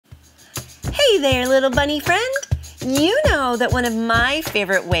Hey there, little bunny friend. You know that one of my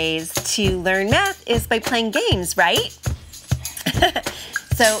favorite ways to learn math is by playing games, right?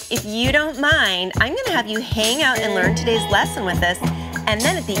 So if you don't mind, I'm going to have you hang out and learn today's lesson with us, and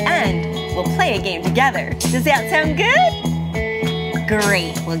then at the end, we'll play a game together. Does that sound good?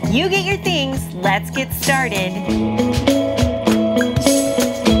 Great. Well, you get your things. Let's get started.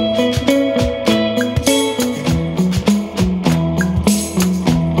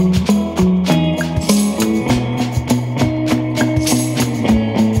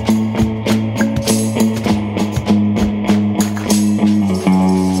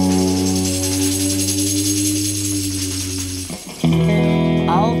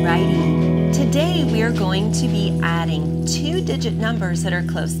 Two-digit numbers that are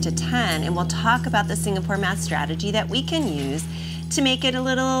close to 10, and we'll talk about the Singapore math strategy that we can use to make it a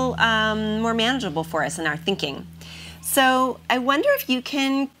little more manageable for us in our thinking. So I wonder if you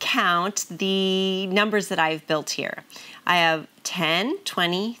can count the numbers that I've built here. I have 10,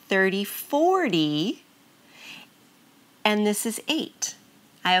 20, 30, 40, and this is 8.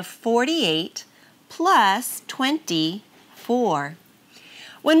 I have 48 plus 24.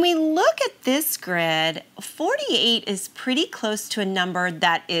 When we look at this grid, 48 is pretty close to a number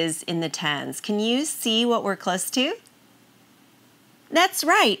that is in the tens. Can you see what we're close to? That's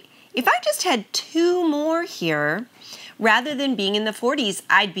right. If I just had two more here, rather than being in the 40s,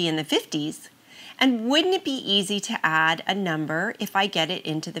 I'd be in the 50s. And wouldn't it be easy to add a number if I get it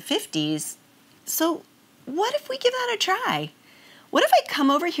into the 50s? So what if we give that a try? What if I come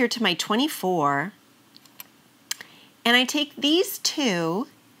over here to my 24, and I take these two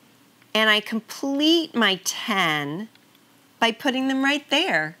and I complete my 10 by putting them right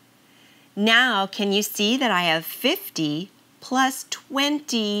there. Now, can you see that I have 50 plus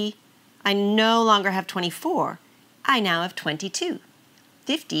 20? I no longer have 24. I now have 22.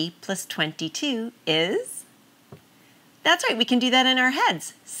 50 plus 22 is? That's right, we can do that in our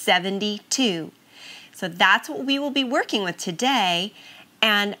heads, 72. So that's what we will be working with today.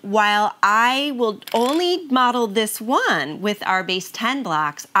 And while I will only model this one with our base 10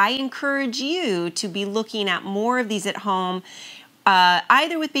 blocks, I encourage you to be looking at more of these at home,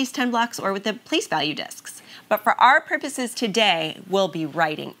 either with base 10 blocks or with the place value discs. But for our purposes today, we'll be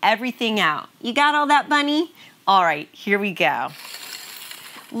writing everything out. You got all that, bunny? All right, here we go.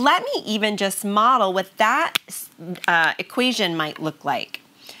 Let me even just model what that equation might look like.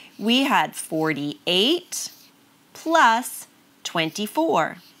 We had 48 plus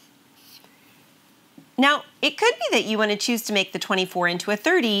 24. Now, it could be that you want to choose to make the 24 into a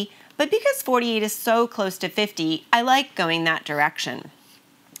 30, but because 48 is so close to 50, I like going that direction.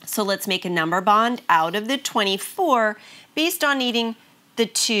 So let's make a number bond out of the 24 based on needing the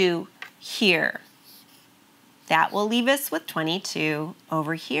 2 here. That will leave us with 22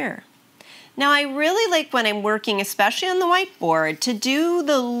 over here. Now, I really like when I'm working, especially on the whiteboard, to do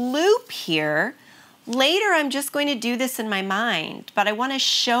the loop here. Later, I'm just going to do this in my mind, but I want to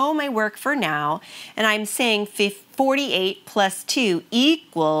show my work for now, and I'm saying 48 plus 2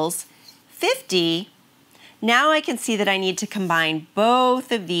 equals 50. Now I can see that I need to combine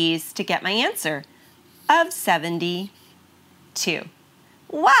both of these to get my answer of 72.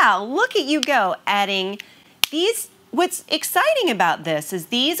 Wow, look at you go, adding these. What's exciting about this is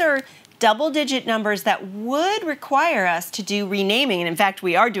these are double-digit numbers that would require us to do renaming, and in fact,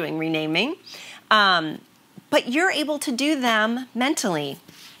 we are doing renaming. But you're able to do them mentally,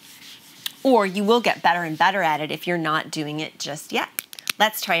 or you will get better and better at it if you're not doing it just yet.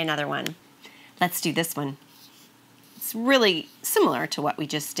 Let's try another one. Let's do this one. It's really similar to what we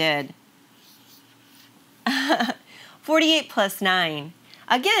just did. 48 plus 9.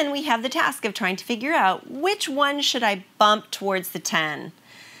 Again, we have the task of trying to figure out which one should I bump towards the 10.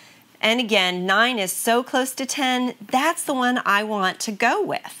 And again, 9 is so close to 10, that's the one I want to go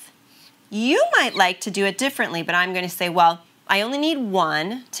with. You might like to do it differently, but I'm going to say, well, I only need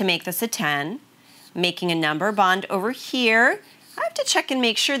 1 to make this a 10. Making a number bond over here. I have to check and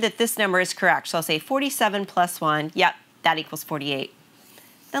make sure that this number is correct. So I'll say 47 plus 1. Yep, that equals 48.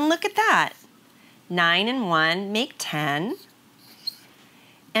 Then look at that. 9 and 1 make 10.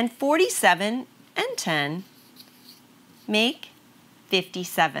 And 47 and 10 make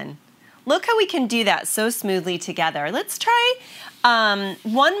 57. Look how we can do that so smoothly together. Let's try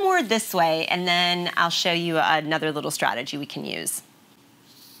one more this way, and then I'll show you another little strategy we can use.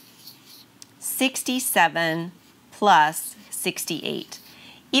 67 plus 68.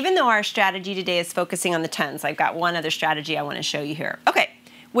 Even though our strategy today is focusing on the tens, I've got one other strategy I want to show you here. Okay,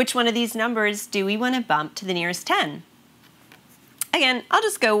 which one of these numbers do we want to bump to the nearest 10? Again, I'll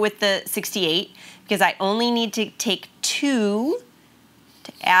just go with the 68 because I only need to take 2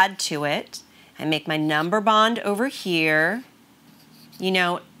 to add to it. I make my number bond over here. You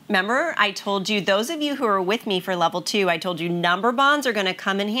know, remember I told you, those of you who are with me for level 2, I told you number bonds are going to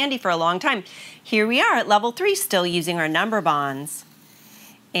come in handy for a long time. Here we are at level 3, still using our number bonds.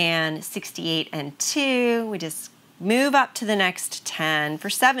 And 68 and 2, we just move up to the next 10 for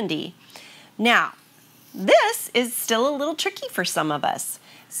 70. Now, this is still a little tricky for some of us.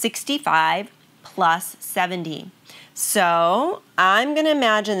 65 plus 70. So I'm going to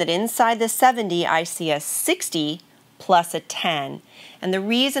imagine that inside the 70 I see a 60 plus a 10. And the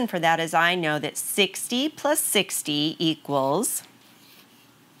reason for that is I know that 60 plus 60 equals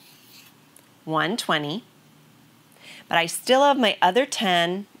 120. But I still have my other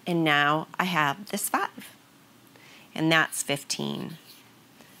 10, and now I have this 5. And that's 15.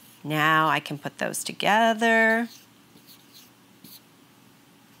 Now I can put those together.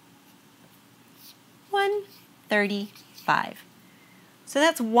 135. So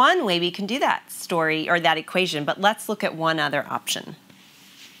that's one way we can do that story or that equation, but let's look at one other option.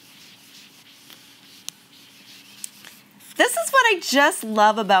 This is what I just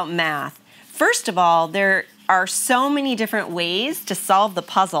love about math. First of all, there are so many different ways to solve the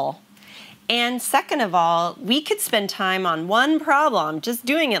puzzle. And second of all, we could spend time on one problem, just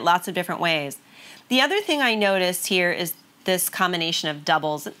doing it lots of different ways. The other thing I noticed here is this combination of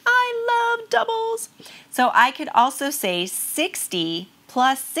doubles, and I love doubles. So I could also say 60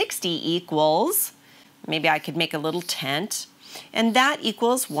 plus 60 equals, maybe I could make a little tent, and that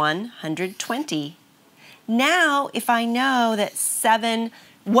equals 120. Now, if I know that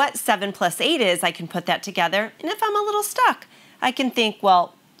what 7 plus 8 is, I can put that together, and if I'm a little stuck, I can think,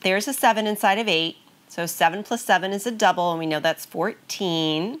 well, there's a 7 inside of 8, so 7 plus 7 is a double, and we know that's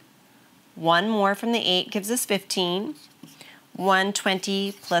 14. One more from the 8 gives us 15.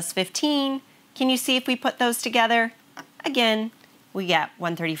 120 plus 15. Can you see if we put those together? Again, we get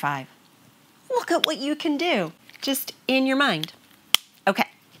 135. Look at what you can do, just in your mind. Okay.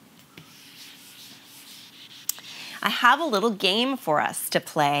 I have a little game for us to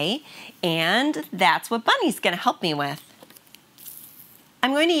play, and that's what Bunny's going to help me with.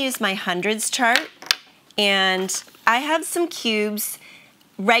 I'm going to use my hundreds chart, and I have some cubes.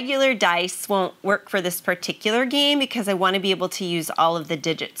 Regular dice won't work for this particular game because I want to be able to use all of the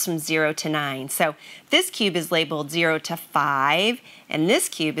digits from 0 to 9. So this cube is labeled 0 to 5, and this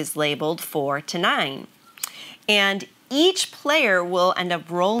cube is labeled 4 to 9. And each player will end up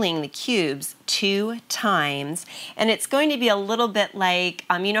rolling the cubes 2 times, and it's going to be a little bit like,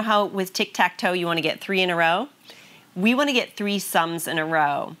 you know how with tic-tac-toe you want to get 3 in a row? We want to get 3 sums in a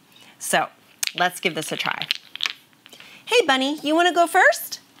row. So let's give this a try. Hey, Bunny, you want to go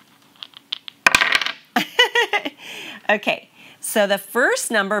first? Okay, so the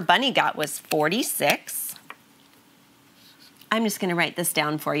first number Bunny got was 46. I'm just going to write this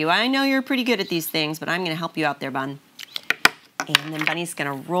down for you. I know you're pretty good at these things, but I'm going to help you out there, Bun. And then Bunny's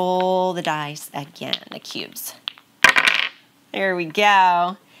going to roll the dice again, the cubes. There we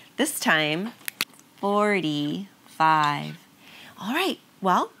go. This time, 45. All right,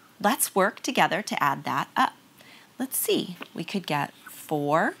 well, let's work together to add that up. Let's see, we could get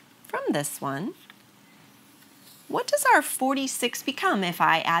 4 from this one. What does our 46 become if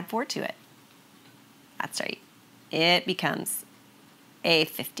I add 4 to it? That's right, it becomes a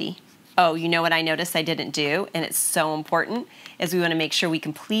 50. Oh, you know what I noticed I didn't do, and it's so important, is we want to make sure we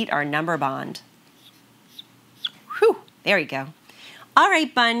complete our number bond. Whew, there we go. All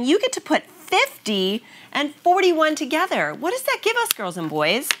right, Bun, you get to put 50 and 41 together. What does that give us, girls and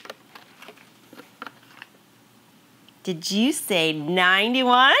boys? Did you say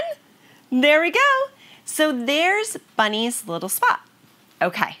 91? There we go. So there's Bunny's little spot.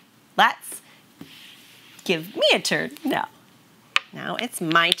 Okay, let's give me a turn. No. Now it's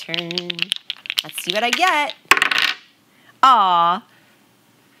my turn. Let's see what I get. Aw.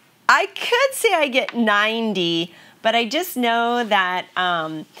 I could say I get 90, but I just know that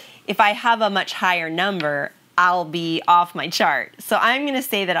if I have a much higher number, I'll be off my chart. So I'm going to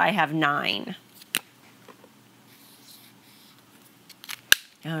say that I have 9.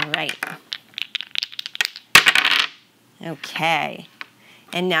 All right. Okay.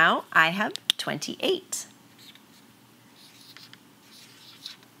 And now I have 28.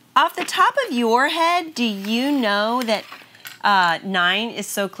 Off the top of your head, do you know that 9 is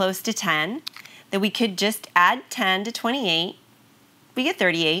so close to 10 that we could just add 10 to 28? We get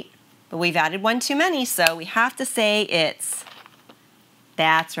 38, but we've added 1 too many, so we have to say it's,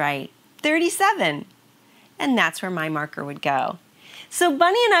 that's right, 37. And that's where my marker would go. So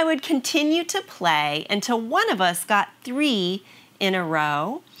Bunny and I would continue to play until one of us got 3 in a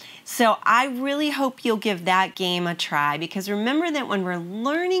row. So I really hope you'll give that game a try, because remember that when we're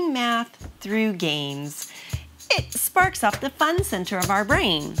learning math through games, it sparks up the fun center of our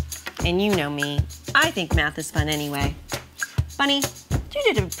brain. And you know me, I think math is fun anyway. Bunny,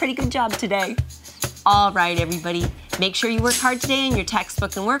 you did a pretty good job today. All right, everybody, make sure you work hard today in your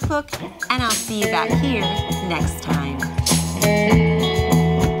textbook and workbook, and I'll see you back here next time.